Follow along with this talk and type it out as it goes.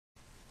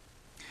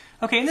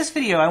Okay, in this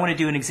video I want to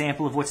do an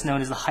example of what's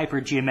known as the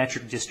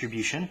hypergeometric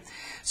distribution.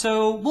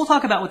 So we'll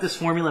talk about what this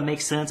formula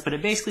makes sense, but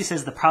it basically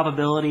says the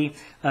probability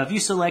of you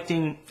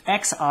selecting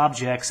X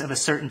objects of a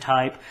certain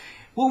type.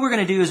 What we're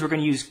going to do is we're going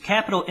to use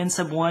capital N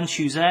sub 1,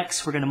 choose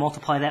X. We're going to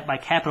multiply that by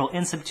capital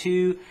N sub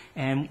 2,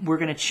 and we're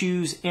going to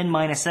choose N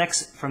minus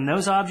X from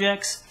those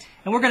objects.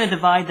 And we're going to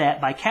divide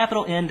that by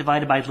capital N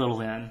divided by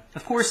little n.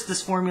 Of course,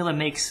 this formula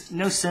makes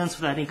no sense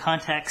without any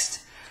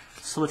context.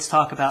 So let's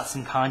talk about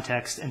some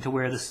context as to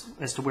where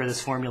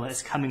this formula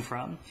is coming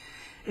from.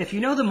 If you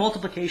know the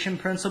multiplication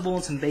principle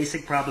and some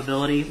basic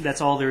probability,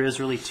 that's all there is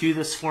really to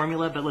this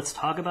formula, but let's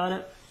talk about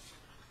it.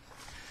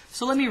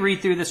 So let me read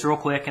through this real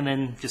quick and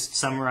then just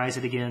summarize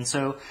it again.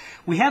 So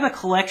we have a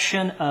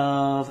collection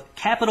of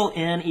capital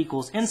N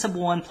equals N sub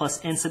 1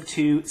 plus N sub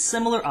 2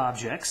 similar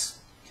objects.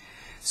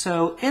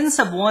 So N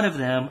sub 1 of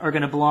them are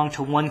going to belong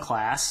to one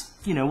class.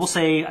 You know, we'll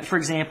say, for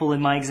example,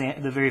 in my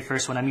example, the very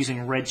first one, I'm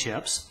using red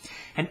chips.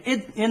 And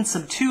N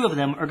sub 2 of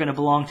them are going to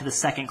belong to the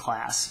second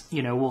class,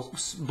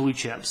 blue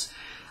chips.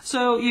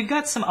 So you've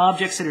got some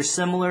objects that are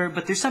similar,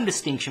 but there's some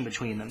distinction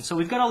between them. So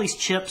we've got all these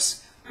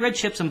chips, red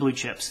chips and blue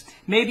chips.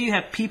 Maybe you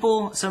have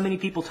people, so many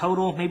people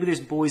total. Maybe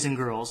there's boys and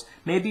girls.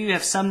 Maybe you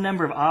have some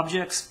number of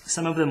objects.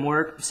 Some of them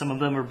work, some of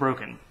them are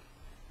broken.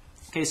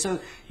 Okay,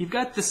 so you've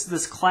got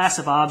this class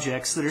of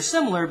objects that are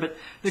similar, but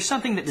there's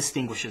something that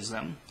distinguishes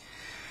them.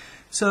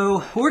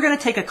 So we're going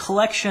to take a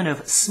collection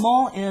of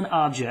small n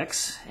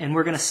objects, and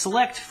we're going to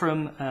select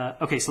from,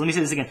 okay, so let me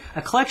say this again.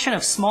 A collection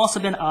of small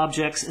sub n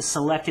objects is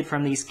selected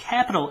from these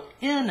capital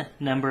N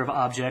number of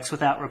objects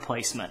without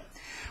replacement.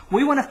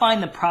 We want to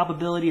find the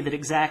probability that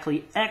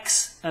exactly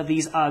X of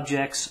these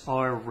objects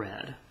are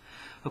red.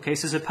 Okay,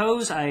 so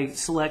suppose I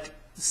select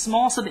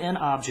small sub n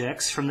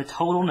objects from the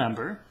total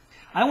number.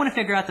 I want to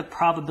figure out the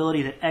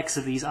probability that X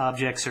of these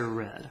objects are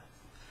red.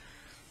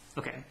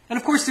 Okay, and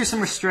of course there's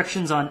some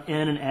restrictions on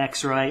n and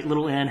x, right?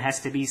 Little n has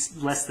to be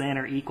less than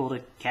or equal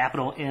to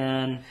capital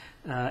N.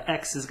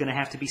 X is going to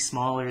have to be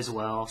smaller as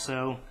well.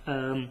 So,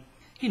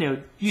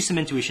 use some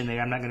intuition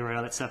there. I'm not going to write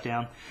all that stuff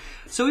down.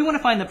 So we want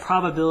to find the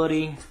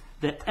probability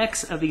that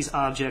X of these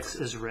objects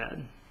is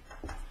red.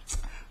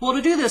 Well,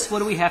 to do this, what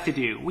do we have to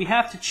do? We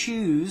have to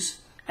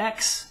choose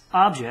X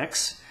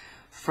objects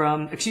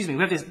from,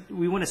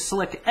 we want to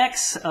select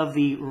X of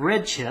the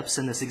red chips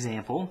in this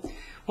example.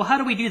 Well, how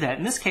do we do that?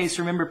 In this case,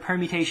 remember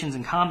permutations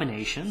and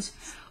combinations.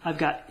 I've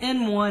got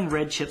N1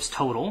 red chips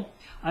total.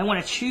 I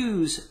want to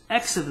choose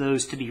X of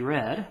those to be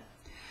red.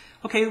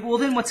 Okay, well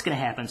then what's going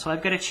to happen? So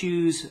I've got to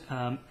choose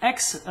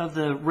X of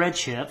the red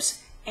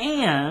chips,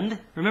 and,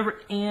 remember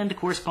and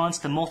corresponds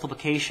to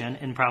multiplication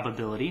in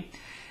probability.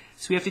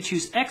 So we have to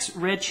choose X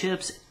red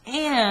chips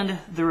and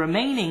the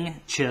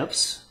remaining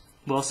chips.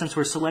 Well, since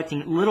we're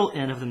selecting little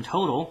n of them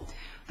total,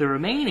 the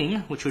remaining,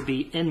 which would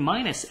be N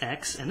minus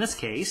X in this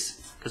case,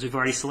 because we've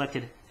already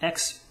selected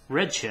X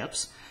red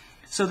chips.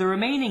 So the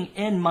remaining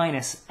N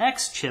minus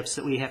X chips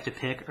that we have to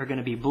pick are going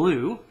to be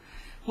blue.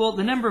 Well,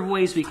 the number of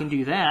ways we can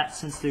do that,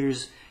 since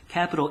there's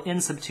capital N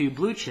sub 2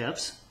 blue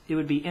chips, it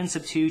would be N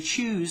sub 2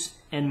 choose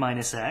N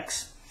minus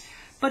X.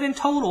 But in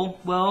total,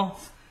 well,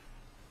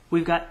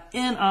 we've got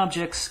N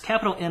objects,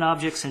 capital N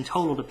objects in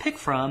total to pick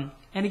from,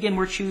 and again,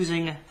 we're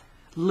choosing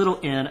little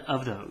n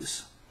of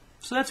those.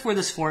 So that's where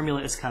this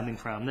formula is coming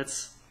from.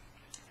 That's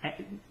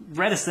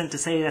reticent to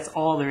say that's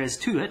all there is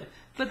to it,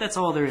 but that's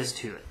all there is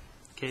to it.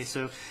 Okay,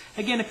 so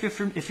again, if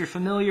you're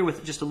familiar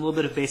with just a little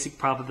bit of basic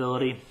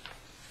probability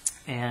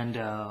and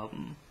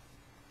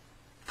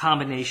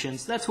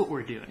combinations, that's what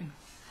we're doing.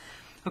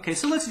 Okay,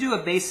 so let's do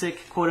a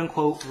basic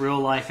quote-unquote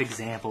real-life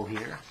example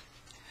here.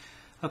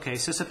 Okay,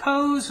 so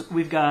suppose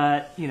we've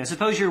got,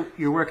 suppose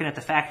you're working at the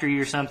factory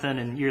or something,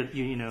 and you're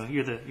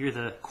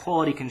the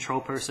quality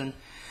control person.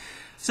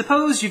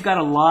 Suppose you've got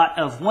a lot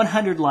of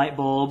 100 light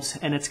bulbs,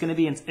 and it's going to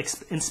be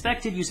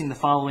inspected using the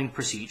following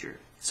procedure.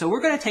 So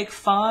we're going to take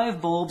 5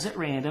 bulbs at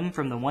random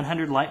from the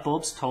 100 light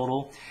bulbs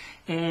total,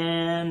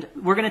 and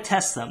we're going to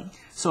test them.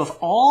 So if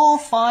all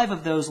 5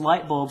 of those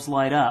light bulbs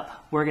light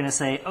up, we're going to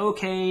say,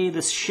 okay,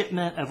 this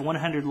shipment of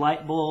 100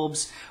 light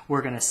bulbs,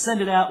 we're going to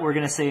send it out, we're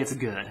going to say it's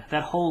good.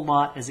 That whole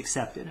lot is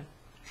accepted.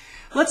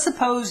 Let's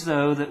suppose,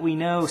 though, that we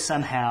know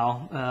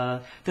somehow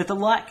that the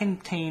lot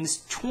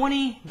contains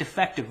 20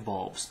 defective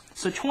bulbs.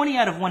 So 20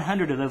 out of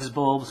 100 of those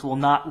bulbs will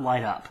not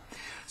light up.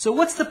 So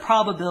what's the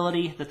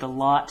probability that the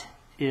lot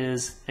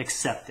is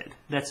accepted?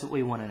 That's what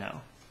we want to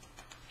know.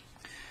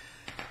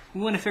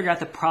 We want to figure out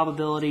the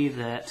probability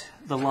that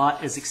the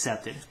lot is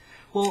accepted.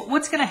 Well,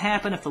 what's going to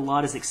happen if the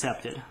lot is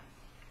accepted?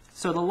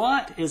 So the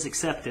lot is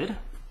accepted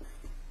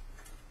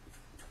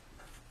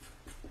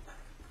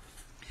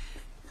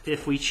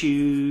if we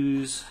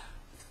choose,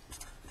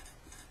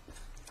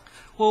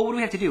 well, what do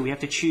we have to do? We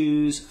have to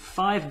choose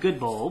 5 good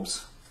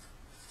bulbs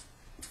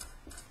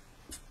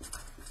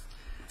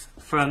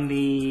from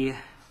the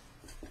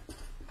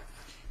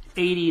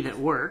 80 that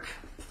work.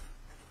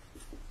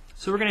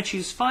 So we're going to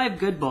choose 5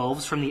 good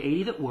bulbs from the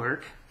 80 that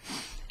work,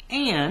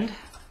 and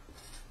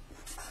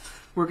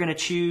we're going to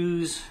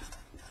choose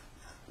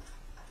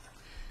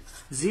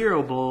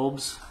 0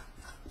 bulbs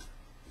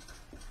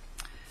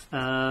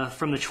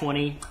from the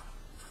 20,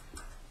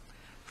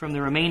 from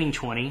the remaining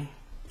 20,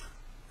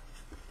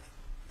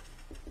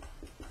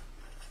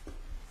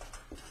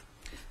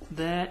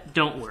 that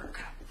don't work.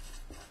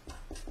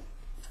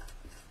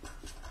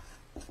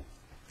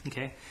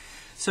 Okay,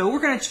 so we're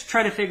going to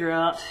try to figure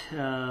out,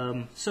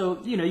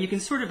 so, you know, you can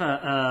sort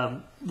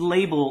of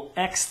label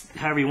X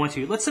however you want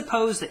to. Let's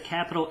suppose that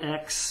capital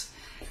X,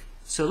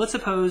 so let's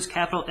suppose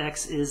capital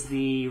X is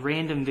the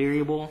random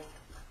variable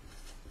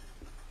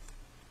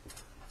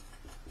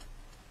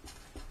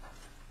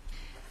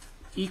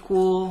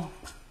equal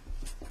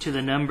to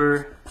the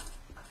number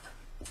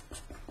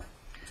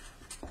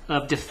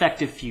of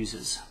defective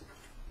fuses,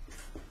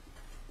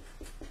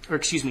 or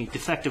excuse me,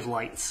 defective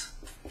lights.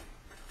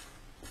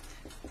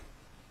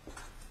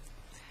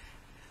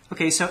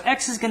 Okay, so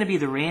X is going to be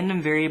the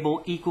random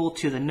variable equal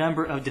to the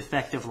number of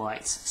defective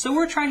lights. So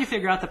we're trying to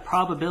figure out the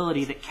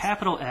probability that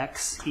capital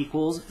X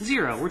equals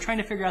 0. We're trying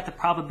to figure out the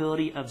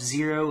probability of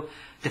 0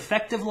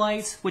 defective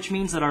lights, which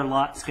means that our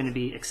lot's going to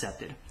be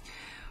accepted.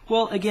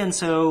 Well, again,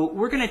 so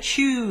we're going to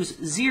choose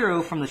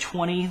 0 from the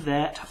 20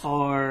 that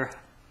are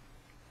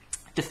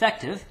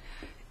defective,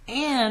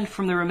 and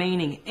from the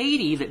remaining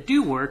 80 that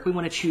do work, we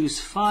want to choose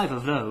 5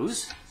 of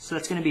those. So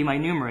that's going to be my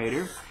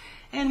numerator.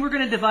 And we're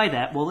going to divide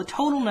that. Well, the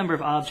total number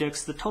of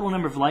objects, the total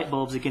number of light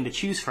bulbs, again, to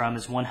choose from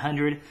is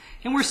 100.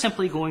 And we're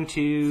simply going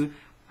to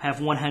have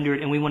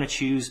 100, and we want to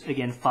choose,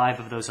 again, 5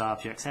 of those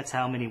objects. That's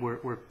how many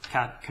we're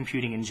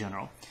computing in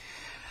general.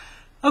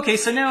 Okay,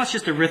 so now it's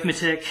just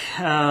arithmetic.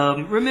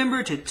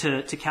 Remember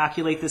to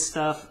calculate this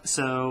stuff.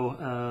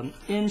 So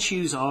n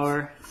choose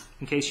r,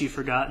 in case you've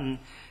forgotten,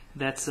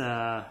 that's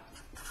n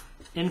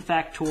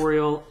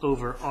factorial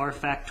over r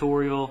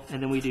factorial,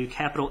 and then we do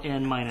capital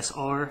N minus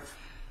r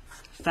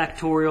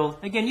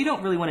factorial. Again, you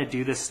don't really want to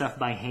do this stuff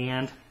by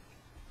hand.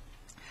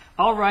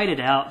 I'll write it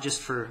out just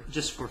for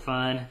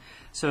fun.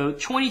 So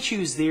 20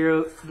 choose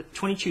 0,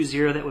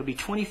 that would be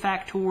 20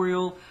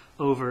 factorial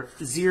over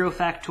 0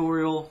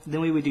 factorial. Then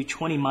we would do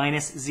 20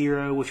 minus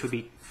 0, which would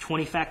be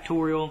 20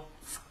 factorial.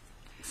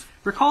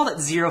 Recall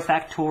that 0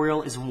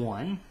 factorial is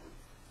 1.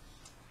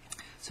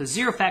 So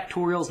 0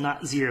 factorial is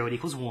not 0, it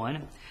equals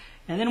 1.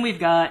 And then we've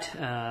got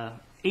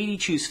 80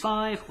 choose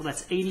 5, well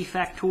that's 80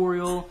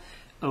 factorial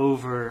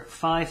over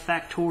 5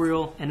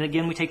 factorial. And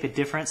again, we take the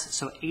difference,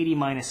 so 80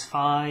 minus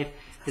 5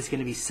 is going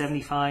to be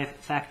 75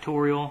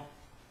 factorial.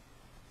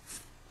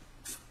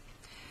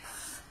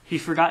 If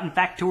you've forgotten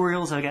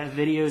factorials, I've got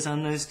videos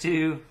on those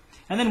too.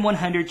 And then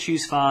 100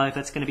 choose 5,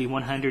 that's going to be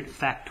 100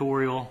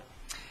 factorial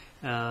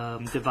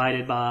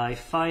divided by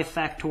 5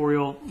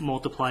 factorial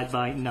multiplied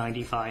by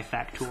 95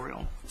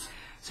 factorial.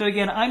 So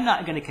again, I'm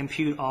not going to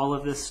compute all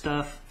of this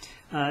stuff.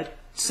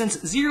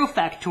 Since 0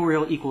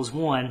 factorial equals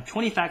 1,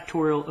 20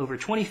 factorial over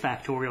 20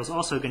 factorial is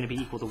also going to be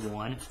equal to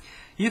 1.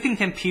 You can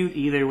compute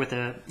either with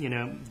a,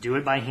 do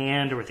it by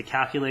hand or with a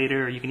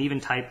calculator, or you can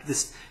even type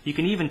this. You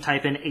can even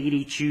type in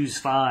 80 choose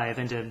 5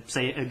 into,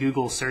 say, a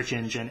Google search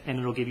engine, and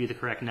it'll give you the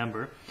correct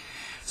number.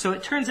 So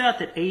it turns out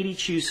that 80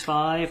 choose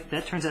 5,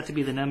 that turns out to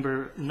be the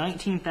number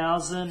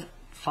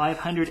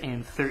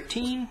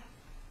 19,513.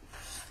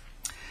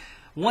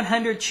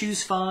 100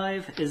 choose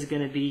 5 is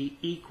going to be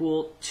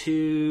equal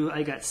to,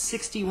 I got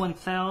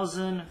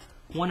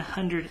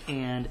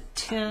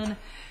 61,110.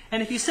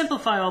 And if you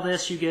simplify all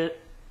this, you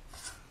get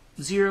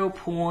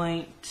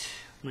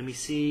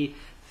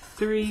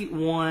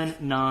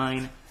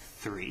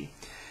 0.3193.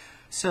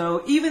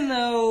 So even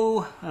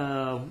though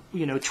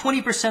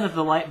 20% of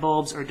the light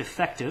bulbs are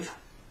defective,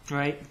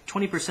 right?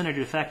 20% are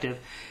defective.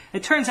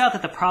 It turns out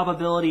that the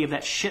probability of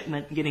that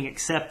shipment getting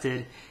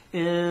accepted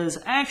is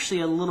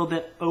actually a little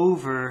bit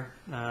over,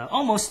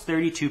 almost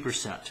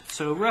 32%.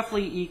 So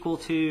roughly equal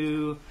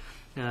to,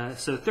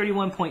 so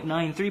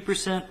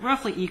 31.93%,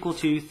 roughly equal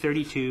to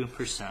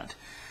 32%.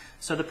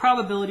 So the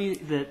probability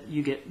that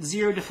you get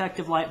 0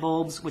 defective light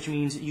bulbs, which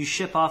means you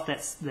ship off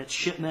that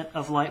shipment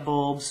of light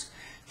bulbs,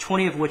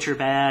 20 of which are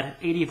bad,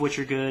 80 of which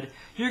are good,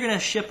 you're going to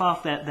ship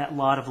off that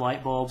lot of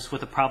light bulbs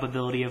with a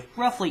probability of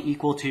roughly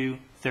equal to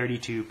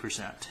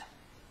 32%.